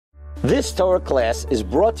This Torah class is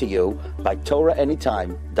brought to you by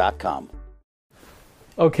TorahAnytime.com.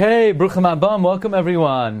 Okay, Bruchim Abam, welcome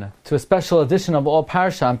everyone to a special edition of All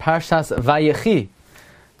Parsha on Parshas Vayechi,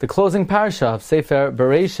 the closing Parsha of Sefer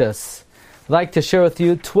Bereshis. I'd like to share with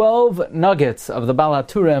you 12 nuggets of the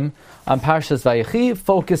Haturim on Parshas Vayechi,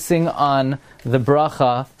 focusing on the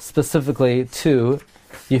bracha specifically to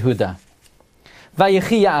Yehuda.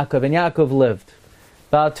 Vayechi Yaakov, and Yaakov lived.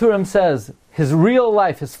 The Haturim says his real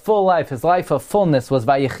life, his full life, his life of fullness was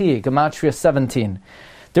Vayechi, Gematria 17.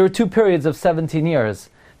 There were two periods of 17 years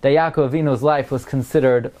that Yaakov Avinu's life was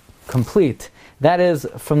considered complete. That is,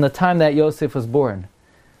 from the time that Yosef was born,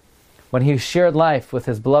 when he shared life with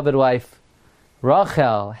his beloved wife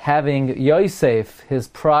Rachel, having Yosef, his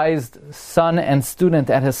prized son and student,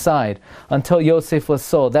 at his side, until Yosef was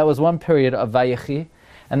sold. That was one period of Vayechi.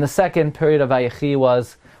 And the second period of Vayechi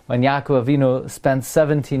was when Yaakov Avinu spent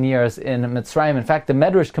 17 years in Mitzrayim. In fact, the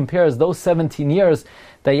Medrash compares those 17 years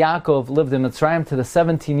that Yaakov lived in Mitzrayim to the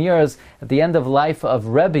 17 years at the end of life of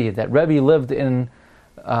Rebbe, that Rebbe lived in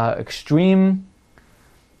extreme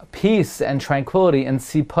peace and tranquility in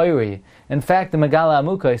Sipori. In fact, the Megala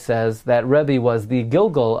Amukoi says that Rebbe was the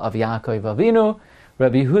Gilgal of Yaakov Avinu.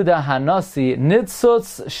 Rabbi Huda Hanasi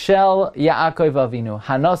Nitzutz Shel Yaakov Avinu.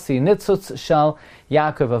 Hanasi Nitzutz Shel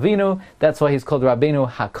Yaakov Avinu. That's why he's called Rabbeinu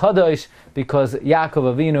HaKadosh, because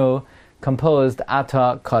Yaakov Avinu composed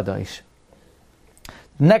Ata Kadosh.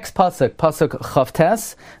 Next pasuk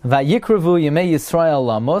Chavtes, Vayikrevu Yemei Yisrael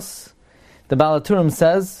Lamos. The Haturim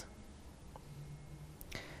says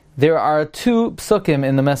there are two psukim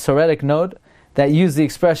in the Masoretic note that use the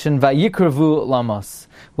expression Vayikrevu Lamos.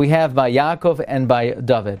 We have by Yaakov and by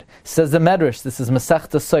David. Says the Medrash, this is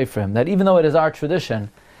Masechta Sofrim, that even though it is our tradition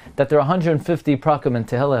that there are 150 prakim in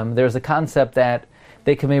Tehillim, there's a concept that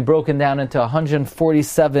they can be broken down into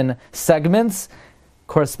 147 segments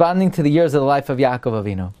corresponding to the years of the life of Yaakov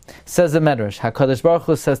Avinu. Says the Medrash, HaKadosh Baruch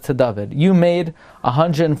Hu says to David, you made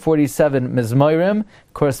 147 Mizmorim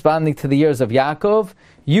corresponding to the years of Yaakov.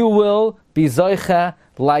 You will be Zoicha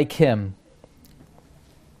like him.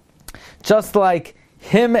 Just like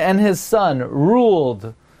him and his son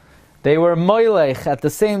ruled, they were Moilech at the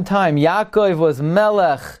same time. Yaakov was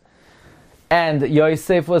Melech and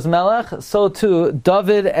Yosef was Melech. So too,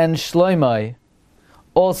 David and Shloimeh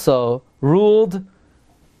also ruled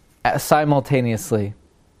simultaneously.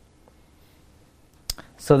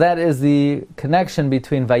 So that is the connection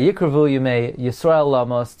between Vayikrevu Yemei Yisrael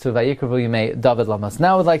Lamos to Vayikrevu Yemei David Lamos.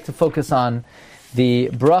 Now I would like to focus on the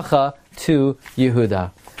bracha to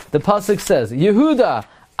Yehuda. The pasuk says, Yehuda,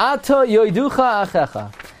 Ata Yoiducha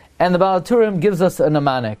Achecha. And the Haturim gives us a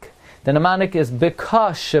mnemonic. The mnemonic is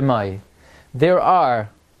Bika Shemai. There are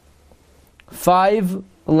 5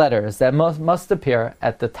 letters that must appear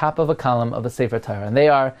at the top of a column of a Sefer Torah. And they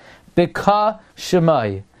are Bika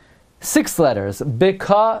Shemai. 6 letters.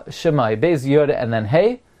 Bika Shemai. Beis Yod and then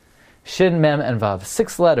Hey, Shin, Mem, and Vav.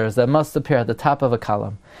 6 letters that must appear at the top of a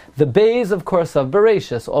column. The Beis, of course, of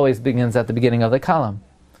Bereshis always begins at the beginning of the column,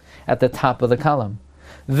 at the top of the column.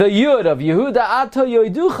 The Yud of Yehuda, Ato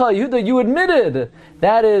Yoiducha, Yehuda, you admitted.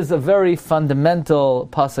 That is a very fundamental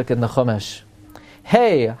pasuk in the Chumash.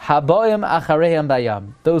 Hey, Haboim Achareim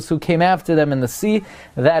Bayam. Those who came after them in the sea,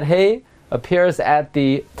 that Hey appears at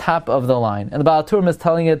the top of the line. And the Haturim is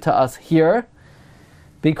telling it to us here,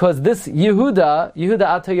 because this Yehuda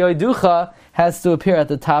Ato Yoiducha, has to appear at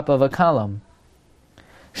the top of a column.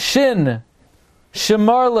 Shin,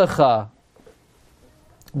 Shemar Lecha,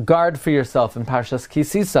 guard for yourself in Parshas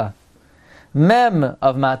Kisisa. Mem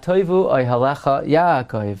of Matoivu Oyhalecha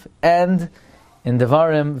Yaakov, and in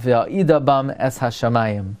Devarim V'Aida Bam Es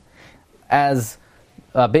Hashamayim, as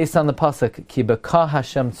based on the pasuk Ki Beka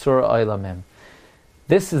Hashem Tzur Oilamim.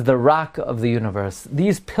 This is the rock of the universe.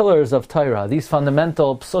 These pillars of Torah, these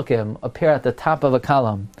fundamental psukim, appear at the top of a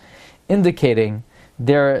column, indicating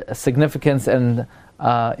their significance and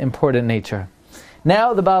important nature.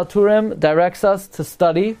 Now the Haturim directs us to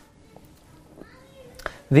study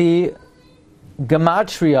the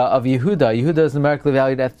gematria of Yehuda. Yehuda is numerically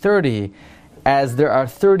valued at 30, as there are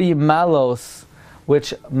 30 malos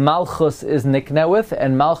which Malchus is nikneh with,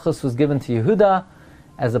 and Malchus was given to Yehuda,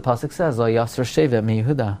 as the pasuk says, Lo Yasser Shevet Mi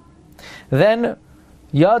Yehuda. Then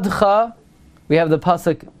Yadcha, we have the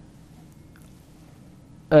pasuk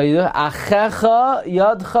Achecha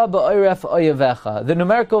Yadcha Ba'oref Oyevecha. The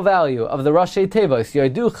numerical value of the Rashi Tevos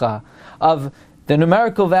Yoducha, of the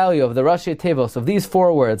numerical value of the Rashi Tevos of these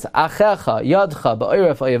 4 words, Achecha Yadcha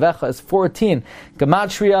Ba'oref Oyevecha, is 14.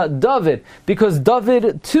 Gematria David, because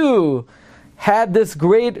David too had this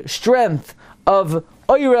great strength of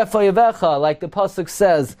Oyref Oyevecha, like the pasuk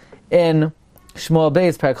says in Shmuel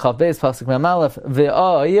Beis, Perek Chav Beis, Pasuk Mem Aleph,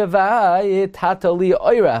 V'oyevai tatali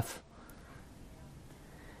oiref.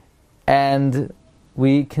 And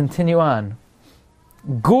we continue on.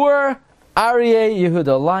 Gur Aryeh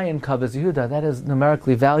Yehuda, lion cub is Yehuda. That is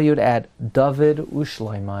numerically valued at David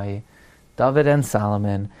Ushloimai. David and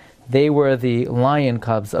Solomon. They were the lion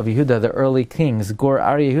cubs of Yehuda, the early kings. Gur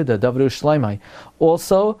Aryeh Yehuda, David Ushloimai.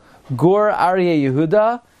 Also, Gur Aryeh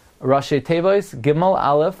Yehuda, Rashi Tevois, Gimel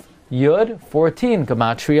Aleph, Yud, 14,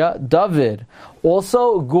 Gematria, David.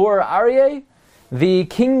 Also, Gur Aryeh, the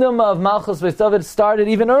kingdom of Malchus Beis David started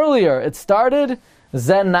even earlier. It started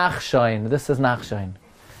Zen Nachshon. This is Nachshon.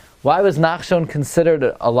 Why was Nachshon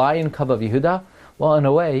considered a lion cub of Yehuda? Well, in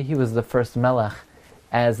a way, he was the first melech,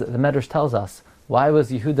 as the Medrash tells us. Why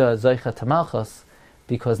was Yehuda Zoicha to Malchus?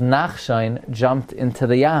 Because Nachshon jumped into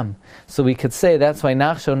the Yam. So we could say that's why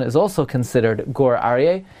Nachshon is also considered Gur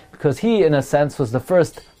Aryeh, because he, in a sense, was the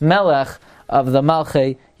first melech of the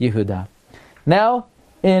Malchei Yehuda. Now,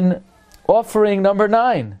 in offering number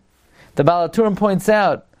 9, the Baal HaTurim points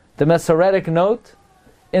out the Masoretic note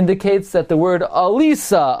indicates that the word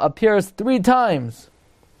Alisa appears 3 times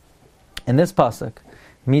in this pasuk.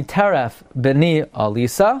 Miteref beni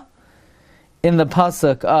Alisa, in the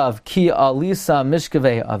pasuk of Ki Alisa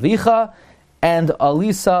mishkavei avicha, and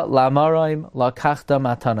Alisa lamaroim lakachta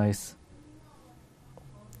matanos.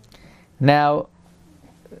 Now,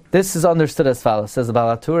 this is understood as follows. Says the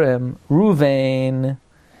Baal HaTurim, Ruvain,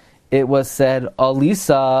 it was said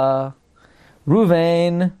Alisa.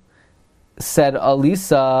 Ruvain said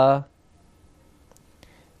Alisa,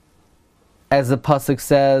 as the pasuk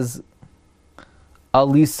says,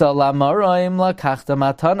 Alisa lamaroim lakachta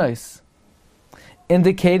matanos,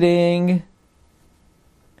 indicating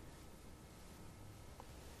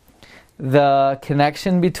the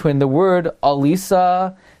connection between the word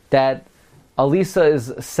Alisa, that Alisa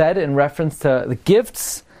is said in reference to the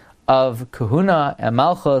gifts of Kahuna and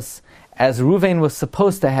Malchus, as Ruvain was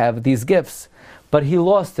supposed to have these gifts, but he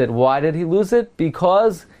lost it. Why did he lose it?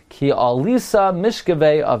 Because Ki Alisa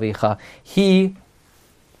mishkavei avicha. He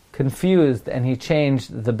confused and he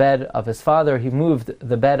changed the bed of his father. He moved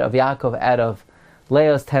the bed of Yaakov out of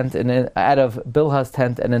Leah's tent and out of Bilhah's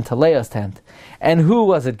tent and into Leah's tent. And who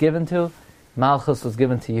was it given to? Malchus was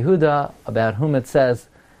given to Yehuda, about whom it says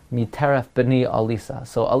Miteref beni Alisa.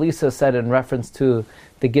 So Alisa said in reference to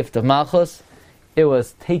the gift of Malchus, it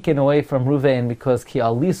was taken away from Ruvain because Ki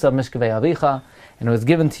Alisa mishkavei avicha, and it was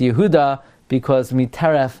given to Yehuda because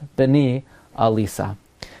Miteref beni Alisa.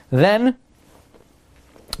 Then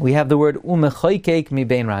we have the word umechoykek mi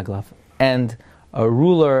bein raglav, and a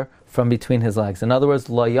ruler from between his legs. In other words,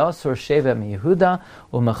 lo yasur sheva mi Yehuda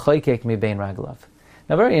umechoykek mi bein raglav.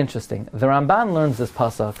 Now, very interesting. The Ramban learns this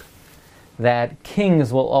pasuk that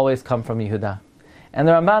kings will always come from Yehuda, and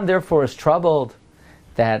the Ramban therefore is troubled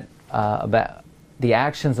that about the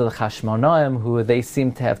actions of the Chashmonaim, who they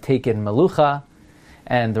seem to have taken Melucha,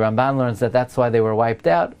 and the Ramban learns that that's why they were wiped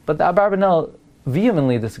out. But the Abarbanel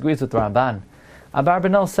vehemently disagrees with the Ramban.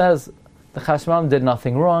 Abarbanel says the Chashmonaim did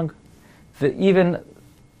nothing wrong. The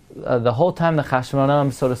whole time the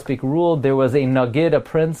Chashmonaim, so to speak, ruled, there was a Nagid, a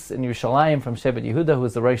prince in Yerushalayim from Shevet Yehuda, who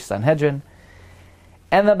was the Rosh Sanhedrin.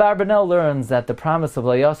 And the Abarbanel learns that the promise of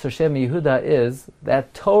Lo Yasser Shem Yehuda is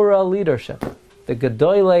that Torah leadership, the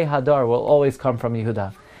Gedoylei Hadar, will always come from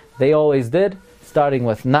Yehuda. They always did, starting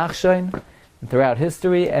with Nachshon throughout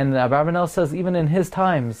history. And Abarbanel says even in his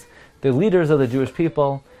times, the leaders of the Jewish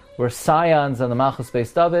people were scions of the Malchus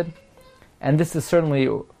Beis David. And this is certainly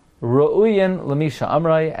Ru'uyin Lamisha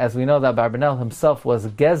Amrai, as we know that Abarbanel himself was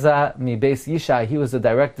Geza mi Beis Yishai. He was a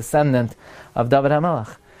direct descendant of David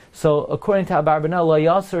HaMelech. So, according to Abarbanel, Lo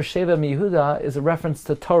Yasser Sheva mi Yehuda is a reference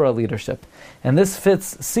to Torah leadership, and this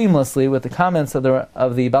fits seamlessly with the comments of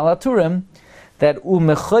the Baal HaTurim that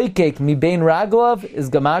umechoykek mi bein raglav is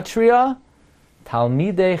gematria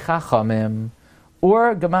Talmidei Chachamim,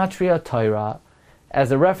 or gematria Torah,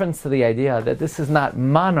 as a reference to the idea that this is not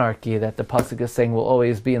monarchy that the pasuk is saying will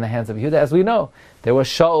always be in the hands of Yehuda. As we know, there was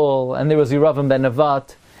Shaul, and there was Yeravam ben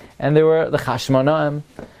Nevat, and there were the Chashmonaim.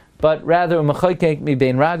 But rather, umechoykek mi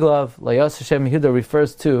bein raglav, Lo Yasser Shem Yehuda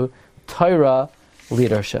refers to Torah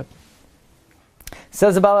leadership.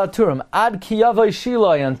 Says the Baal HaTurim, Ad ki yavoi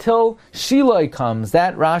Shiloi, until Shiloi comes.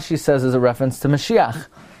 That Rashi says is a reference to Mashiach.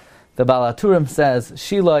 The Baal HaTurim says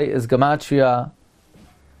Shiloi is gematria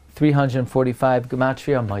 345,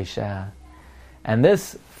 gematria Moshe. And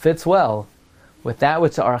this fits well with that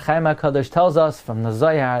which the Or HaChaim HaKadosh tells us from the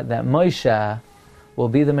Zohar, that Moshe will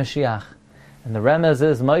be the Mashiach. And the remez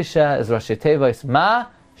is Moshe is Rashi Tevois Ma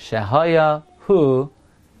Shehaya Hu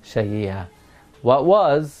Sheyiyah. What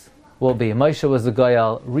was will be. Moshe was the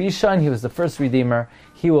Goyal Rishon, he was the first Redeemer.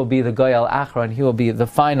 He will be the Goyal Achron, he will be the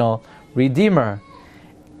final Redeemer.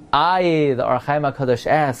 The Or HaChaim HaKadosh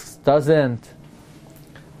asks, doesn't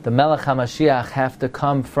the Melech HaMashiach have to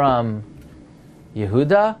come from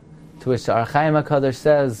Yehuda? To which the Or HaChaim HaKadosh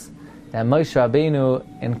says that Moshe Rabbeinu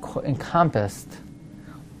encompassed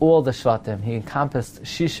all the Shvatim. He encompassed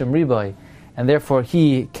Shishim Riboy, and therefore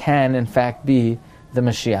he can in fact be the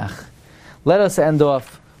Mashiach. Let us end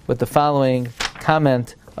off with the following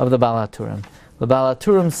comment of the Baal Haturim. The Baal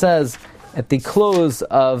Haturim says at the close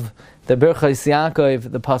of the Birchos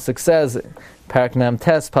Yaakov, the pasuk says, Parak Mem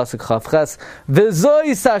Tes, pasuk Chav Ches,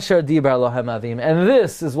 V'zoi Sasher Dibar Lohem Avim, and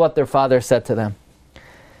this is what their father said to them. It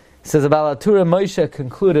says the Baal Haturim, Moshe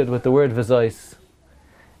concluded with the word V'zois,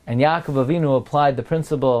 and Yaakov Avinu applied the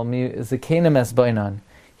principle Zikenim Es Boinon.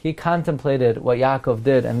 He contemplated what Yaakov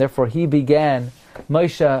did, and therefore he began.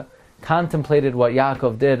 Moshe contemplated what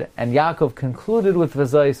Yaakov did, and Yaakov concluded with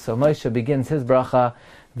V'zois. So Moshe begins his bracha,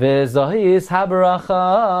 V'zois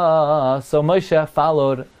haBaracha. So Moshe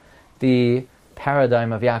followed the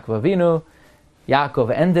paradigm of Yaakov Avinu. Yaakov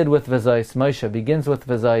ended with V'zois. Moshe begins with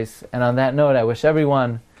V'zois. And on that note, I wish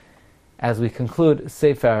everyone, as we conclude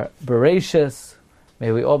Sefer Bereshis,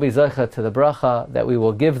 may we all be zeicha to the bracha, that we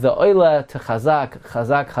will give the oila to Chazak,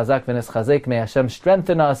 v'nes chazek. May Hashem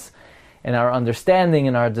strengthen us in our understanding,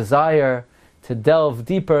 in our desire to delve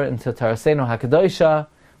deeper into Torasenu HaKadosha.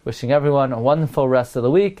 Wishing everyone a wonderful rest of the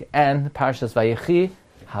week, and Parshas Vayechi,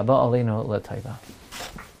 Haba Aleinu L'Taiva.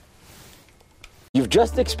 You've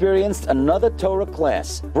just experienced another Torah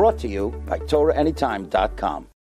class brought to you by TorahAnytime.com.